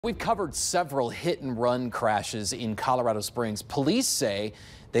We've covered several hit-and-run crashes in Colorado Springs. Police say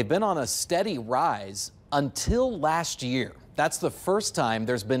they've been on a steady rise until last year. That's the first time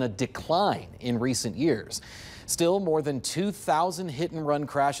there's been a decline in recent years. Still, more than 2,000 hit-and-run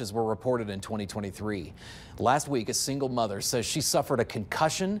crashes were reported in 2023. Last week, a single mother says she suffered a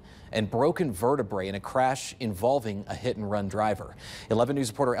concussion and broken vertebrae in a crash involving a hit-and-run driver. 11 News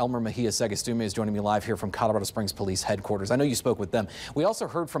reporter Elmer Mejia Sagastume is joining me live here from Colorado Springs Police Headquarters. I know you spoke with them. We also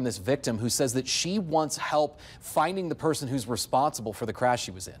heard from this victim who says that she wants help finding the person who's responsible for the crash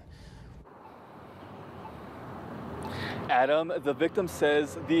she was in. Adam, the victim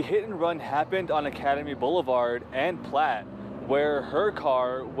says the hit and run happened on Academy Boulevard and Platt, where her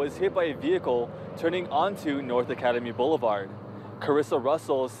car was hit by a vehicle turning onto North Academy Boulevard. Carissa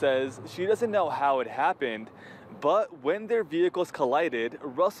Russell says she doesn't know how it happened, but when their vehicles collided,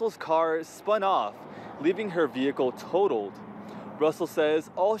 Russell's car spun off, leaving her vehicle totaled. Russell says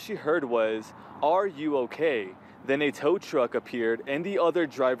all she heard was, "Are you okay?" Then a tow truck appeared and the other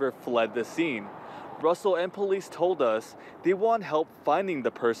driver fled the scene. Russell and police told us they want help finding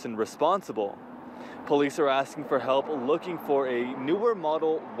the person responsible. Police are asking for help looking for a newer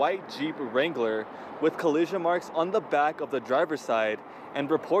model white Jeep Wrangler with collision marks on the back of the driver's side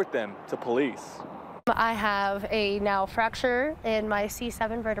and report them to police. I have a now fracture in my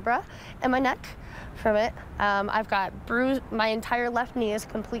C7 vertebra and my neck from it. I've got bruised, my entire left knee is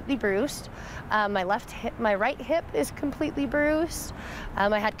completely bruised. My right hip is completely bruised.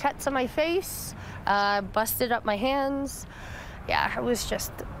 I had cuts on my face, busted up my hands. Yeah, it was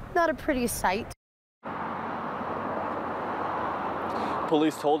just not a pretty sight.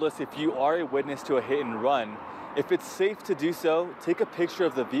 Police told us if you are a witness to a hit and run, if it's safe to do so, take a picture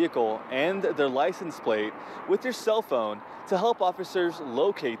of the vehicle and their license plate with your cell phone to help officers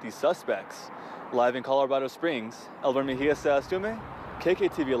locate these suspects. Live in Colorado Springs, Elmer Mejia Sagastume,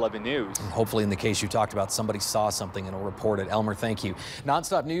 KKTV 11 News. Hopefully in the case you talked about, somebody saw something and will report it. Elmer, thank you.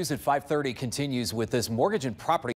 Nonstop News at 5:30 continues with this mortgage and property